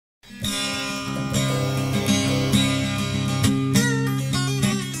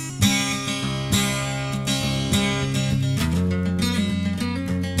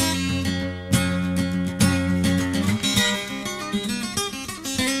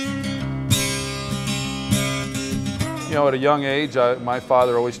You know, at a young age, my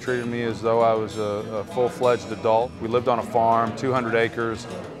father always treated me as though I was a full-fledged adult. We lived on a farm, 200 acres,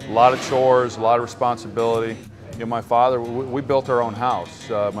 a lot of chores, a lot of responsibility. You know, my father, we built our own house,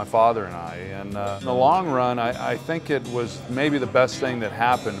 my father and I. And in the long run, I think it was maybe the best thing that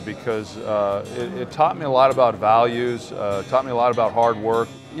happened because it taught me a lot about values, taught me a lot about hard work.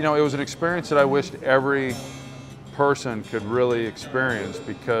 You know, it was an experience that I wished every person could really experience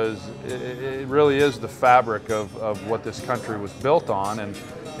because it really is the fabric of what this country was built on,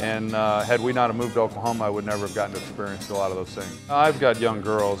 and had we not have moved to Oklahoma, I would never have gotten to experience a lot of those things. I've got young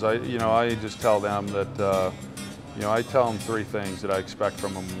girls. I just tell them that I tell them three things that I expect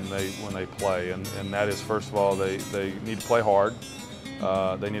from them when they play, and that is, first of all, they need to play hard.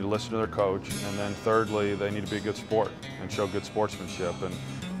 They need to listen to their coach, and then thirdly, they need to be a good sport and show good sportsmanship. And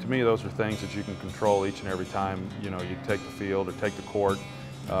to me, those are things that you can control each and every time you take the field or take the court.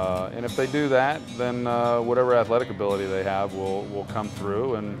 And if they do that, then whatever athletic ability they have will come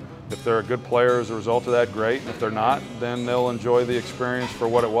through. And if they're a good player as a result of that, great. And if they're not, then they'll enjoy the experience for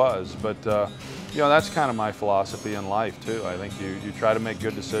what it was. But that's kind of my philosophy in life too. I think you try to make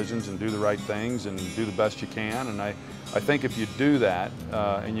good decisions and do the right things and do the best you can. And I think if you do that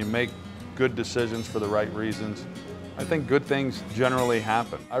and you make good decisions for the right reasons, I think good things generally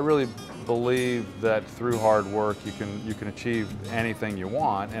happen. I really believe that through hard work you can achieve anything you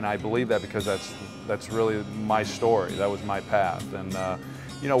want, and I believe that because that's really my story. That was my path, and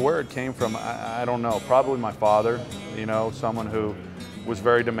where it came from, I don't know. Probably my father. Someone who was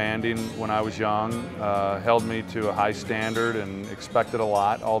very demanding when I was young, held me to a high standard and expected a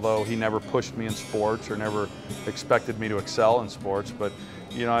lot, although he never pushed me in sports or never expected me to excel in sports. But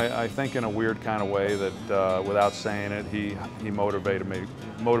I think in a weird kind of way that without saying it, he motivated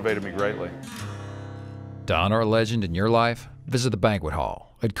me greatly. To honor a legend in your life, visit the banquet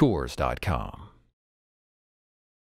hall at Coors.com.